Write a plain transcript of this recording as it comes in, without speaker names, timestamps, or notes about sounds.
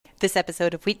This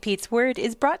episode of Wheat Pete's Word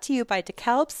is brought to you by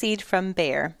DeKalb Seed from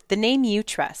Bayer, the name you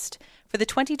trust. For the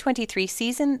 2023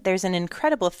 season, there's an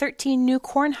incredible 13 new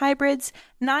corn hybrids,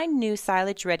 9 new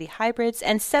silage-ready hybrids,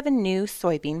 and 7 new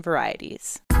soybean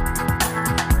varieties.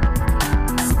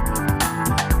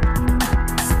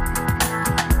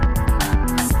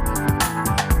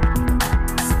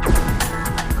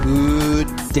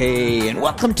 Good day, and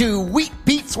welcome to Wheat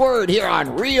Pete's Word here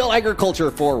on Real Agriculture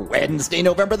for Wednesday,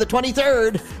 November the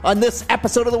 23rd. On this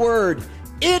episode of The Word,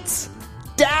 it's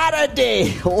Data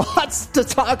Day. Lots to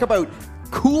talk about.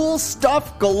 Cool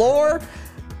stuff galore.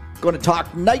 Going to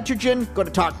talk nitrogen, going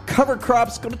to talk cover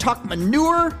crops, going to talk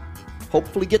manure.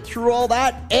 Hopefully get through all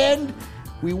that. And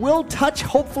we will touch,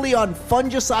 hopefully, on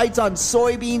fungicides on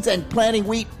soybeans and planting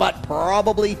wheat, but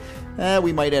probably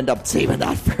we might end up saving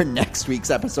that for next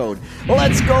week's episode.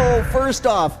 Let's go. First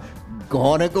off,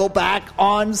 gonna go back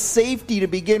on safety to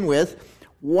begin with.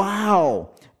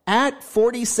 Wow. At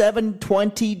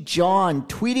 4720 John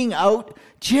tweeting out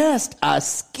just a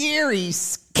scary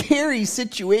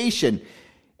situation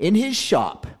in his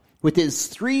shop with his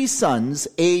 3 sons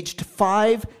aged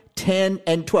 5, 10,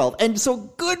 and 12. And so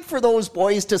good for those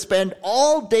boys to spend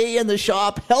all day in the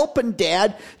shop helping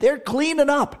Dad. They're cleaning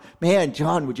up. Man,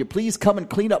 John, would you please come and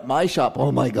clean up my shop?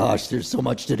 Oh my gosh, there's so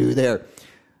much to do there.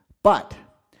 But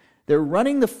they're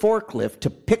running the forklift to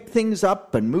pick things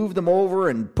up and move them over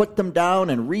and put them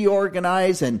down and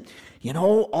reorganize. And, you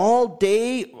know, all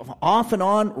day, off and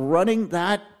on, running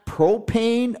that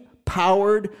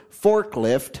propane-powered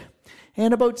forklift.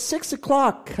 And about 6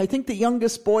 o'clock, I think the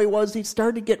youngest boy he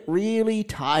started to get really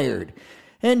tired.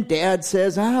 And Dad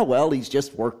says, well, he's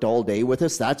just worked all day with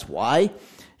us, that's why.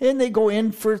 And they go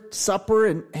in for supper,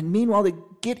 and meanwhile they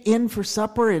get in for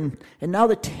supper, and now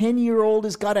the 10-year-old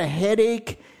has got a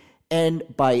headache. And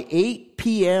by 8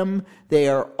 p.m., they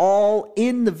are all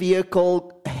in the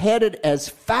vehicle, headed as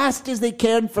fast as they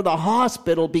can for the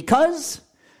hospital because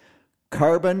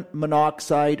carbon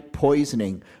monoxide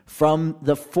poisoning from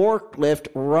the forklift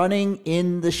running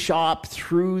in the shop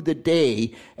through the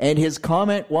day. And his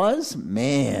comment was,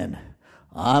 man,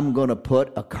 I'm going to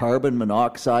put a carbon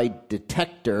monoxide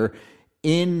detector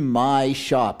in my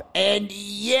shop. And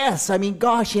yes, I mean,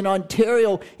 gosh, in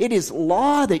Ontario, it is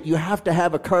law that you have to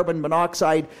have a carbon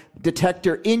monoxide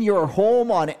detector in your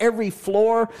home on every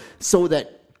floor so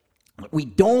that we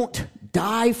don't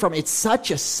die from it. It's such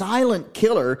a silent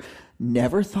killer.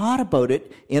 Never thought about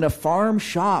it in a farm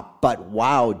shop, but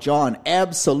wow, John,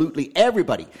 absolutely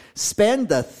everybody spend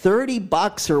the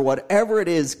 $30 or whatever it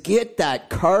is, get that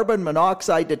carbon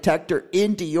monoxide detector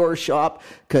into your shop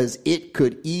because it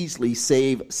could easily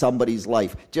save somebody's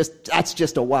life. That's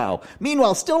just a wow.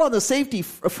 Meanwhile, still on the safety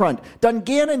front,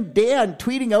 Dungannon Dan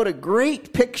tweeting out a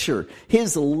great picture,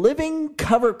 his living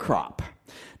cover crop.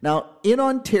 Now, in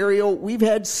Ontario, we've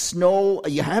had snow.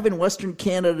 You have in Western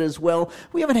Canada as well.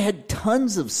 We haven't had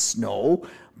tons of snow,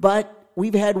 but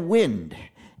we've had wind.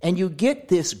 And you get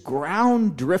this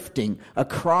ground drifting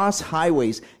across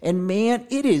highways. And man,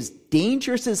 it is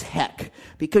dangerous as heck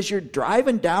because you're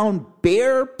driving down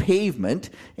bare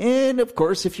pavement. And of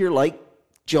course, if you're like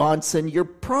Johnson, you're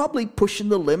probably pushing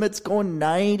the limits, going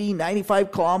 90,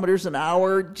 95 kilometers an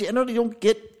hour. Generally, you don't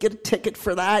get a ticket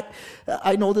for that.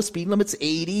 I know the speed limit's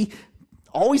 80.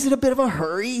 Always in a bit of a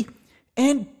hurry.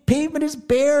 And pavement is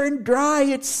bare and dry.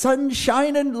 It's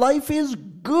sunshine and life is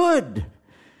good.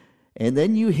 And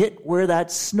then you hit where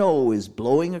that snow is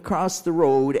blowing across the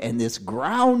road and this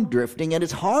ground drifting, and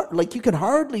it's hard, like you can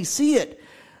hardly see it.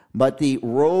 But the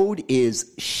road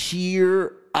is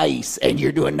sheer ice, and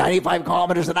you're doing 95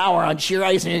 kilometers an hour on sheer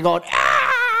ice, and you're going,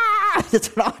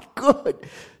 it's not good.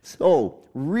 So,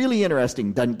 really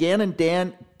interesting. Dungannon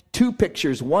Dan, 2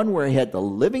 pictures. One where he had the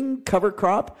living cover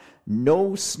crop,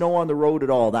 no snow on the road at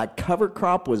all. That cover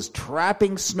crop was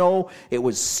trapping snow. It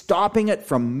was stopping it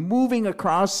from moving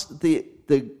across the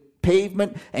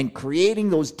pavement and creating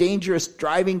those dangerous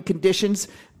driving conditions.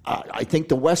 I think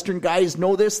the Western guys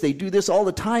know this. They do this all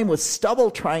the time with stubble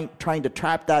trying to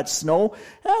trap that snow.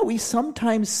 We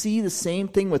sometimes see the same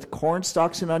thing with corn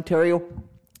stalks in Ontario,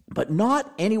 but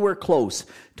not anywhere close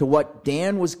to what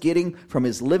Dan was getting from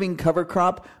his living cover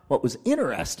crop. What was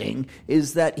interesting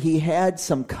is that he had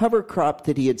some cover crop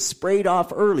that he had sprayed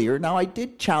off earlier. Now, I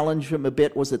did challenge him a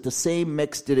bit. Was it the same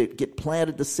mix? Did it get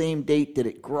planted the same date? Did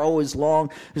it grow as long?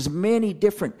 There's many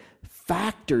different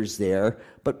factors there,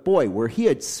 But boy, where he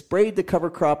had sprayed the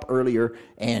cover crop earlier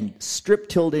and strip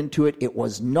tilled into it, it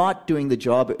was not doing the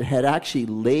job. It had actually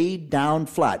laid down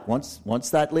flat. Once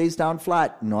that lays down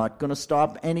flat, not going to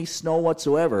stop any snow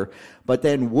whatsoever. But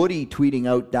then Woody tweeting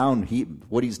out down,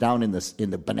 Woody's down in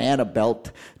the banana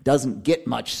belt, doesn't get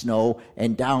much snow,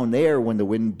 and down there when the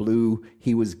wind blew,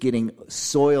 he was getting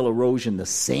soil erosion. The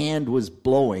sand was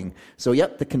blowing. So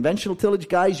yep, the conventional tillage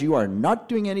guys, you are not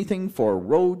doing anything for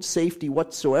road safety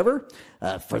whatsoever.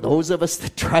 For those of us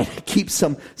that try to keep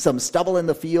some stubble in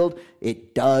the field,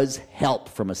 it does help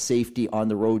from a safety on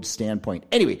the road standpoint.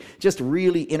 Anyway, just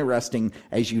really interesting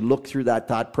as you look through that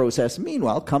thought process.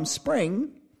 Meanwhile, come spring,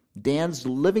 Dan's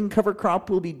living cover crop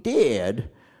will be dead,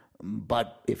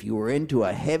 but if you were into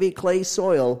a heavy clay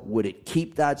soil, would it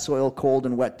keep that soil cold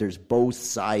and wet? There's both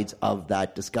sides of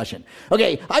that discussion.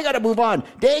 Okay, I got to move on.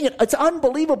 Dang it, it's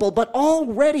unbelievable, but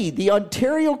already the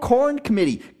Ontario Corn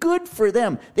Committee, good for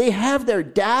them. They have their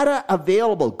data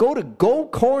available. Go to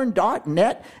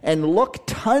gocorn.net and look,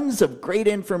 tons of great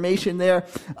information there.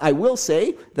 I will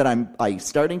say that I'm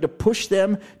starting to push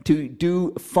them to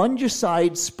do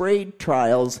fungicide sprayed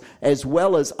trials as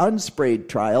well as unsprayed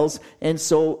trials, and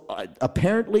so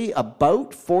apparently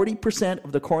about 40%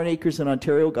 of the corn acres in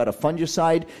Ontario got a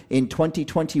fungicide in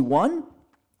 2021.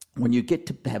 When you get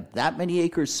to have that many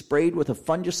acres sprayed with a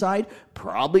fungicide,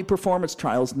 probably performance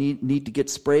trials need to get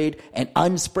sprayed and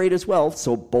unsprayed as well,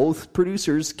 so both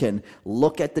producers can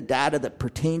look at the data that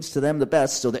pertains to them the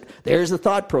best. So there's the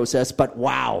thought process, but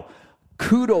wow.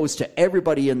 Kudos to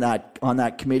everybody on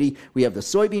that committee. We have the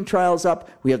soybean trials up,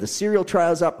 we have the cereal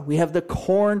trials up, we have the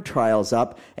corn trials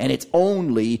up, and it's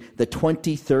only the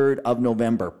 23rd of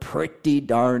November. Pretty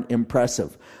darn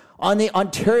impressive. On the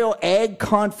Ontario Ag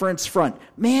Conference front,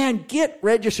 man, get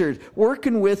registered.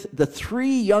 Working with the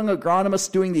 3 young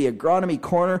agronomists doing the Agronomy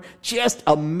Corner. Just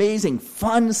amazing,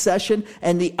 fun session.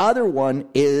 And the other one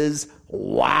is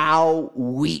Wow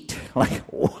Wheat. Like,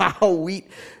 Wow Wheat.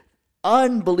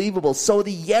 Unbelievable. So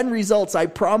the yen results, I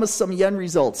promised some yen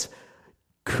results.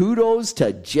 Kudos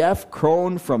to Jeff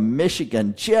Crone from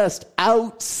Michigan. Just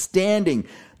outstanding.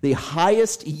 The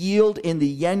highest yield in the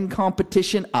yen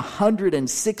competition,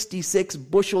 166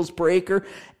 bushels per acre,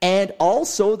 and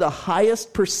also the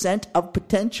highest percent of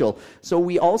potential. So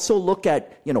we also look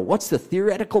at, what's the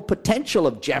theoretical potential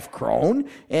of Jeff Crone?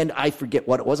 And I forget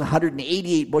what it was,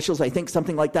 188 bushels, I think,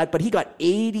 something like that. But he got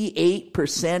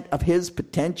 88% of his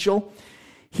potential.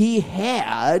 He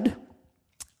had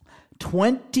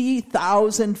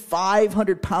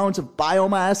 20,500 pounds of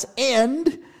biomass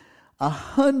and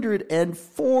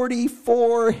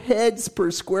 144 heads per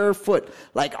square foot.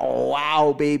 Like,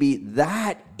 wow, baby,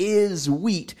 that is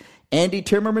wheat. Andy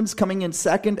Timmerman's coming in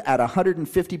second at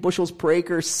 150 bushels per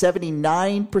acre,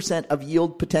 79% of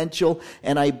yield potential,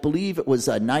 and I believe it was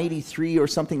 93 or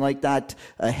something like that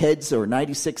heads, or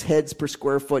 96 heads per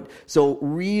square foot. So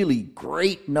really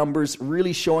great numbers,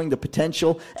 really showing the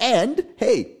potential. And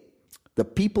hey, the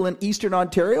people in Eastern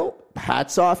Ontario,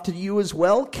 hats off to you as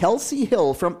well. Kelsey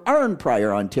Hill from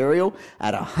Arnprior, Ontario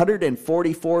at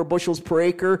 144 bushels per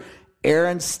acre.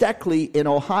 Aaron Steckley in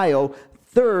Ohio,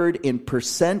 third in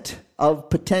percent of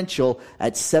potential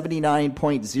at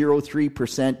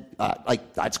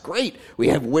 79.03%. That's great. We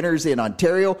have winners in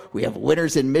Ontario. We have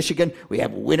winners in Michigan. We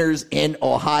have winners in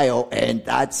Ohio. And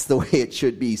that's the way it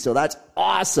should be. So that's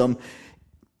awesome.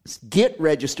 Get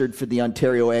registered for the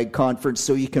Ontario Ag Conference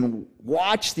so you can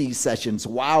watch these sessions,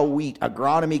 Wow Wheat,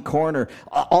 Agronomy Corner,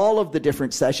 all of the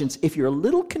different sessions. If you're a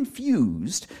little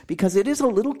confused, because it is a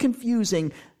little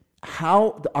confusing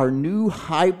how our new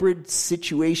hybrid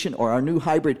situation or our new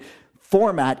hybrid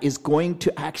format is going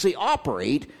to actually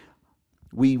operate,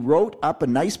 we wrote up a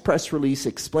nice press release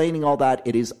explaining all that.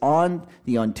 It is on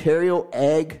the Ontario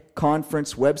Ag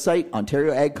Conference website,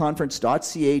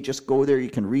 ontarioagconference.ca. Just go there. You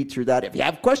can read through that. If you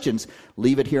have questions,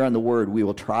 leave it here on the Word. We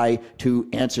will try to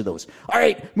answer those. All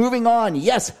right, moving on.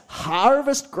 Yes,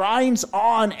 harvest grinds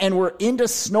on, and we're into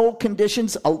snow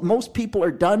conditions. Most people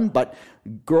are done, but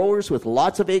growers with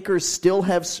lots of acres still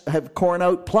have corn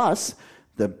out. Plus,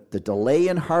 the delay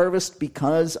in harvest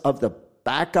because of the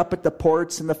back up at the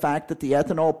ports and the fact that the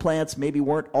ethanol plants maybe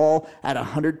weren't all at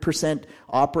 100%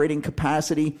 operating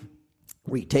capacity.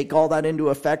 We take all that into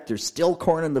effect. There's still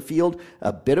corn in the field.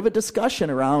 A bit of a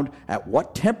discussion around at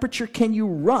what temperature can you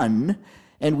run?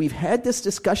 And we've had this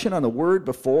discussion on the Word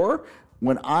before.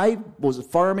 when I was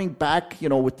farming back,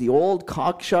 with the old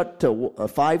cockshut to a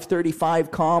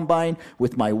 535 combine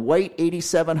with my white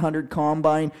 8700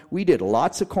 combine, we did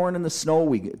lots of corn in the snow.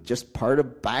 We just part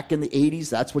of back in the 80s,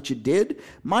 that's what you did.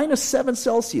 -7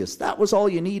 Celsius, that was all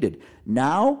you needed.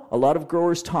 Now, a lot of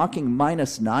growers talking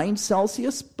 -9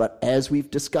 Celsius, but as we've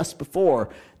discussed before,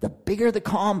 the bigger the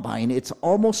combine, it's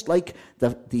almost like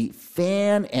the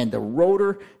fan and the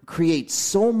rotor create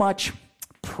so much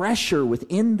pressure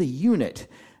within the unit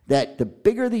that the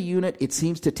bigger the unit, it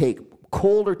seems to take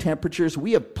colder temperatures.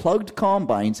 We have plugged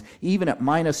combines even at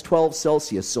 -12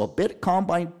 Celsius, so a bit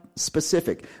combine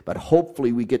specific, but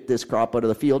hopefully we get this crop out of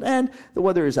the field, and the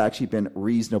weather has actually been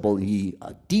reasonably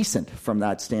decent from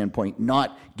that standpoint,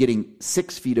 not getting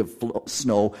 6 feet of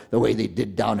snow the way they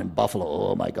did down in Buffalo.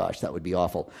 Oh my gosh, that would be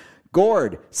awful.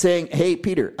 Gord saying, hey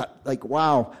Peter,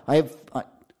 wow,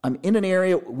 I'm in an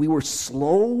area, we were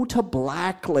slow to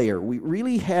black layer. We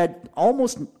really had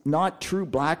almost not true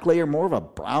black layer, more of a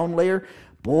brown layer.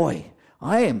 Boy,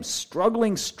 I am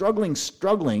struggling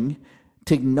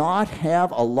to not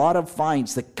have a lot of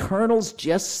fines. The kernels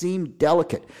just seem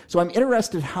delicate. So I'm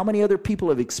interested how many other people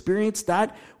have experienced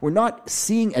that. We're not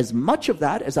seeing as much of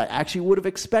that as I actually would have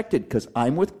expected, because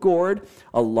I'm with Gord.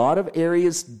 A lot of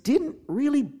areas didn't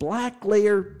really black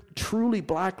layer, truly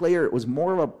black layer. It was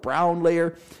more of a brown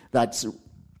layer.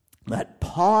 That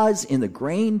pause in the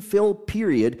grain fill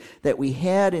period that we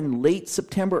had in late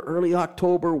September, early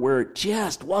October, where it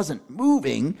just wasn't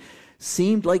moving,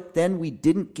 seemed like then we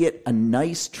didn't get a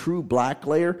nice true black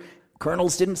layer.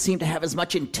 Kernels didn't seem to have as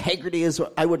much integrity as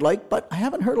I would like, but I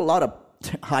haven't heard a lot of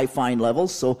high fine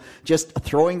levels, so just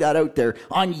throwing that out there.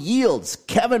 On yields,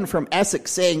 Kevin from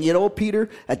Essex saying, Peter,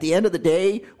 at the end of the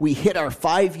day, we hit our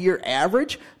 5-year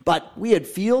average, but we had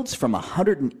fields from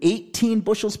 118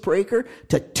 bushels per acre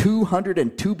to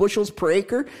 202 bushels per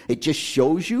acre. It just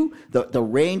shows you the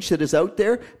range that is out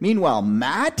there. Meanwhile,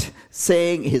 Matt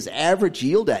saying his average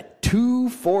yield at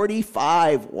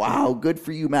 245. Wow, good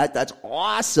for you, Matt. That's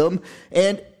awesome.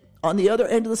 And on the other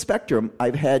end of the spectrum,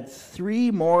 I've had 3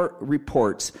 more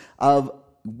reports of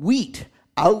wheat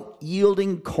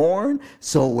out-yielding corn.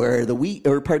 So where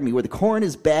the corn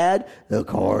is bad, the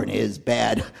corn is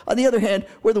bad. On the other hand,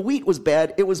 where the wheat was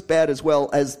bad, it was bad as well.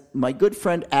 As my good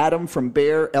friend Adam from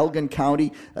Bear, Elgin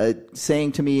County,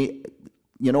 saying to me,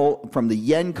 from the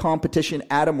yen competition,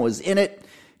 Adam was in it.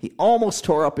 He almost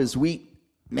tore up his wheat.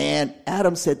 Man,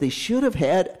 Adam said they should have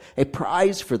had a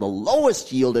prize for the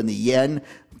lowest yield in the yen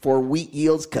for wheat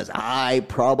yields, because I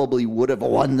probably would have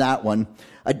won that one.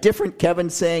 A different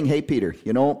Kevin saying, hey Peter,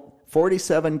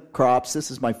 47 crops, this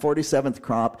is my 47th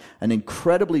crop, an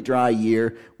incredibly dry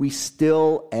year. We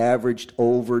still averaged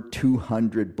over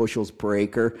 200 bushels per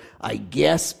acre. I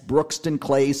guess Brookston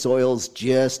clay soils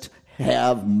just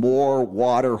have more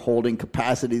water holding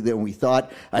capacity than we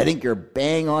thought. I think you're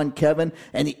bang on, Kevin.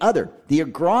 And the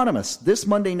agronomist, this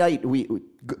Monday night we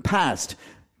passed,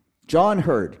 John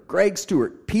Hurd, Greg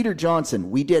Stewart, Peter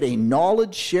Johnson. We did a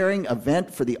knowledge sharing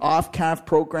event for the off-calf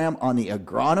program on the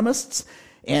agronomists.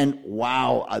 And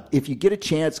wow, if you get a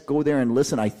chance, go there and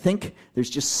listen. I think there's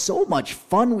just so much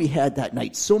fun we had that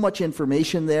night, so much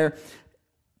information there.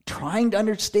 Trying to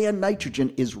understand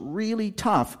nitrogen is really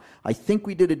tough. I think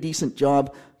we did a decent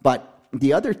job. But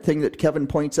the other thing that Kevin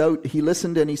points out, he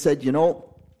listened and he said,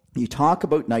 you talk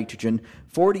about nitrogen.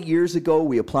 40 years ago,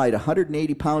 we applied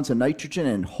 180 pounds of nitrogen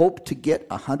and hoped to get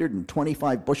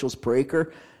 125 bushels per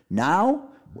acre.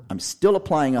 Now, I'm still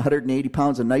applying 180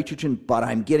 pounds of nitrogen, but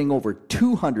I'm getting over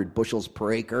 200 bushels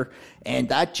per acre. And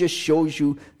that just shows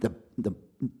you the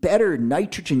better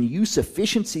nitrogen use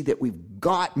efficiency that we've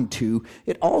gotten to.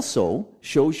 It also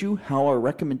shows you how our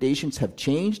recommendations have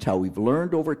changed, how we've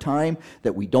learned over time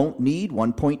that we don't need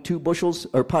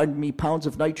 1.2 pounds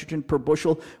of nitrogen per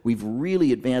bushel. We've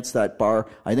really advanced that bar.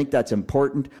 I think that's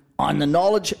important. On the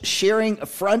knowledge sharing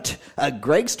front,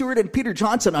 Greg Stewart and Peter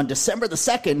Johnson on December the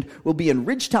 2nd will be in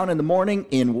Ridgetown in the morning,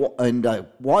 in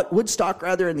Woodstock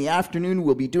in the afternoon.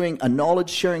 We'll be doing a knowledge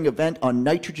sharing event on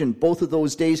nitrogen both of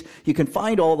those days. You can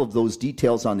find all of those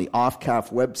details on the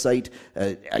OFCAF website.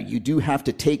 You do have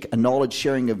to take a knowledge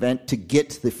sharing event to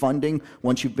get the funding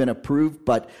once you've been approved,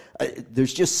 but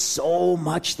there's just so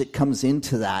much that comes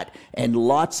into that, and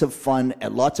lots of fun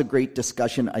and lots of great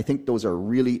discussion. I think those are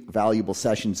really valuable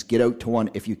sessions. Get out to one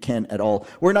if you can at all.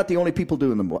 We're not the only people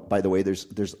doing them, by the way.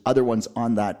 There's other ones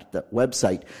on that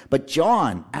website. But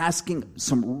John asking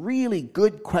some really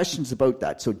good questions about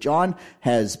that. So John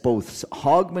has both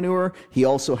hog manure. He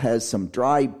also has some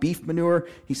dry beef manure.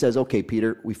 He says, okay,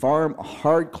 Peter, we farm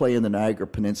hard clay in the Niagara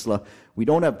Peninsula. We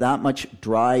don't have that much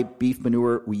dry beef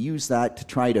manure. We use that to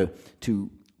try to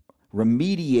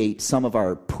remediate some of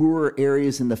our poorer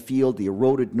areas in the field, the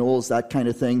eroded knolls, that kind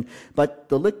of thing. But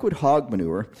the liquid hog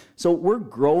manure, so we're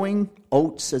growing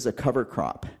oats as a cover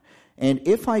crop. And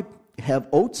if I have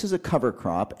oats as a cover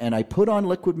crop and I put on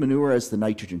liquid manure as the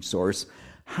nitrogen source,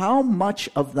 how much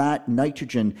of that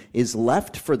nitrogen is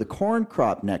left for the corn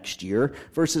crop next year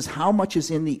versus how much is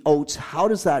in the oats? How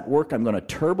does that work? I'm going to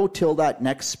turbo till that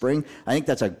next spring. I think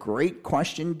that's a great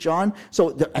question, John.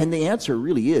 And the answer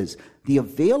really is the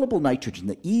available nitrogen,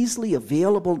 the easily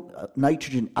available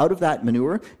nitrogen out of that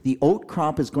manure, the oat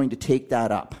crop is going to take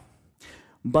that up.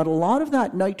 But a lot of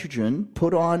that nitrogen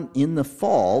put on in the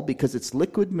fall, because it's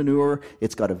liquid manure,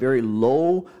 it's got a very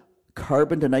low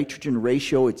carbon to nitrogen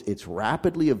ratio, it's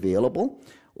rapidly available.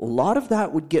 A lot of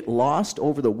that would get lost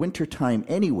over the winter time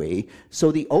anyway.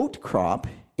 So the oat crop,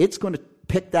 it's going to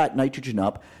pick that nitrogen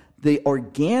up. The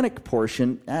organic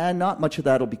portion, not much of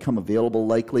that will become available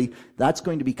likely. That's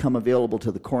going to become available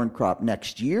to the corn crop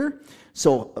next year.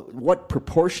 So what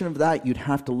proportion of that, you'd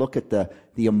have to look at the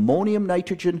ammonium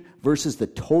nitrogen versus the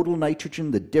total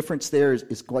nitrogen. The difference there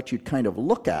is what you'd kind of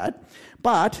look at.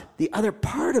 But the other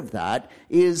part of that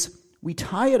is we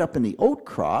tie it up in the oat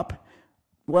crop.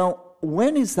 Well,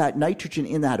 when is that nitrogen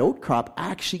in that oat crop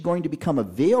actually going to become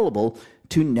available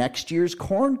to next year's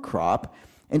corn crop?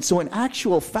 And so in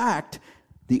actual fact,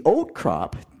 the oat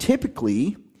crop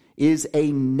typically is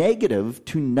a negative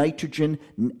to nitrogen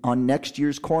on next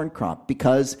year's corn crop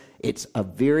because it's a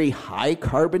very high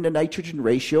carbon to nitrogen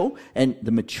ratio, and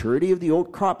the maturity of the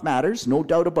oat crop matters, no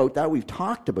doubt about that. We've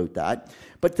talked about that.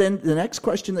 But then the next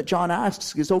question that John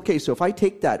asks is, okay, so if I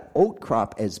take that oat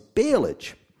crop as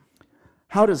baleage,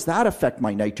 how does that affect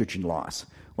my nitrogen loss?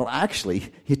 Well,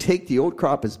 actually, you take the oat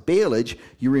crop as baleage,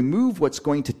 you remove what's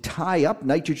going to tie up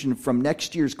nitrogen from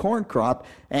next year's corn crop,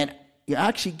 and you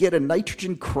actually get a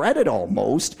nitrogen credit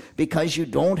almost because you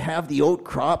don't have the oat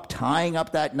crop tying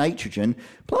up that nitrogen.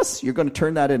 Plus, you're going to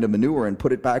turn that into manure and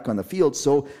put it back on the field.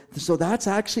 So that's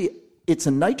actually, it's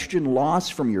a nitrogen loss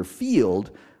from your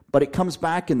field, but it comes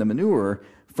back in the manure.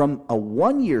 From a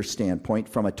 1-year standpoint,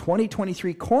 from a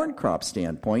 2023 corn crop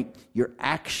standpoint, you're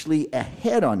actually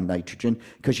ahead on nitrogen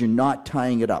because you're not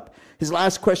tying it up. His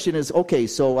last question is, okay,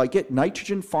 so I get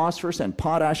nitrogen, phosphorus, and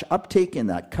potash uptake in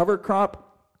that cover crop.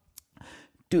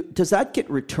 Does that get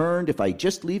returned if I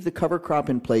just leave the cover crop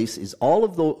in place? Do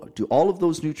all of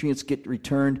those nutrients get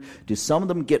returned? Do some of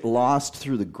them get lost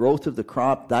through the growth of the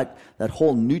crop? That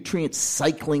whole nutrient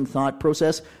cycling thought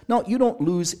process? No, you don't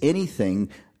lose anything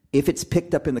if it's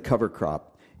picked up in the cover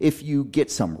crop. If you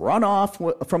get some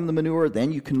runoff from the manure,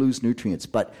 then you can lose nutrients.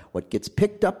 But what gets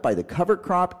picked up by the cover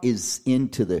crop is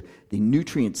into the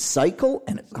nutrient cycle,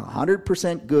 and it's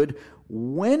 100% good.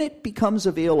 When it becomes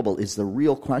available is the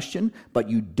real question, but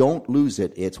you don't lose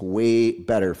it. It's way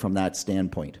better from that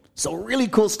standpoint. So really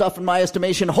cool stuff in my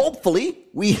estimation. Hopefully,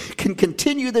 we can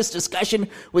continue this discussion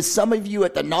with some of you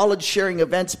at the knowledge sharing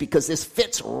events because this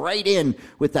fits right in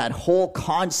with that whole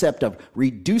concept of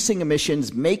reducing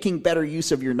emissions, making better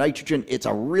use of your nitrogen. It's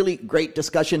a really great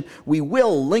discussion. We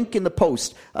will link in the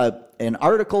post an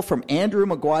article from Andrew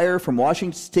McGuire from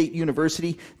Washington State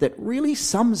University that really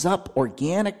sums up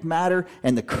organic matter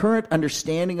and the current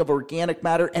understanding of organic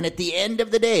matter. And at the end of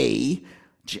the day,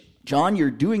 John, you're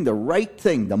doing the right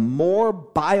thing. The more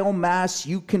biomass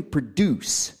you can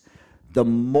produce, the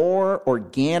more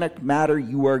organic matter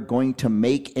you are going to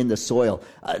make in the soil.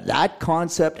 That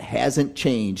concept hasn't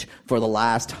changed for the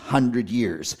last 100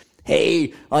 years.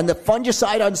 Hey, on the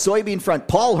fungicide on soybean front,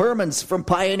 Paul Hermans from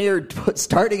Pioneer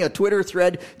starting a Twitter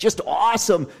thread, just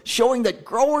awesome, showing that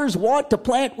growers want to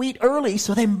plant wheat early,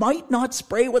 so they might not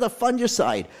spray with a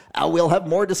fungicide. We'll have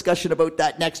more discussion about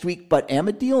that next week, but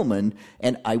Emma Dielman,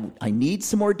 and I need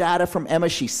some more data from Emma.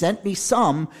 She sent me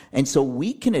some, and so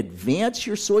we can advance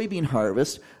your soybean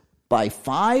harvest by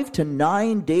 5 to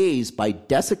 9 days by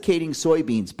desiccating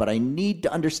soybeans, but I need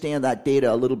to understand that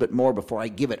data a little bit more before I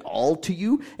give it all to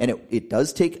you, and it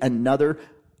does take another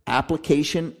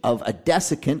application of a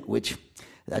desiccant, which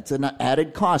that's an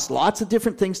added cost. Lots of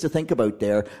different things to think about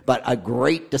there, but a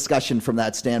great discussion from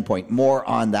that standpoint. More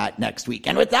on that next week.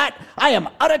 And with that, I am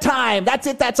out of time. That's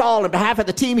it. That's all. On behalf of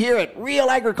the team here at Real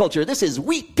Agriculture, this is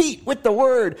Wheat Pete with the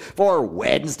Word for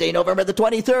Wednesday, November the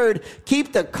 23rd.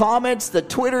 Keep the comments, the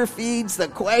Twitter feeds, the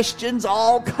questions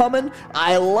all coming.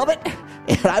 I love it.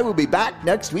 And I will be back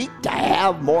next week to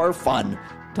have more fun.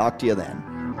 Talk to you then.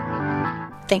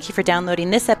 Thank you for downloading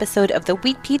this episode of the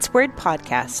Wheat Pete's Word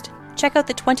podcast. Check out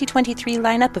the 2023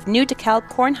 lineup of new DeKalb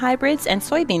corn hybrids and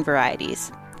soybean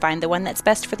varieties. Find the one that's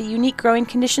best for the unique growing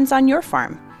conditions on your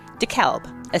farm. DeKalb,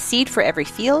 a seed for every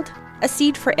field, a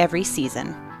seed for every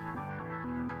season.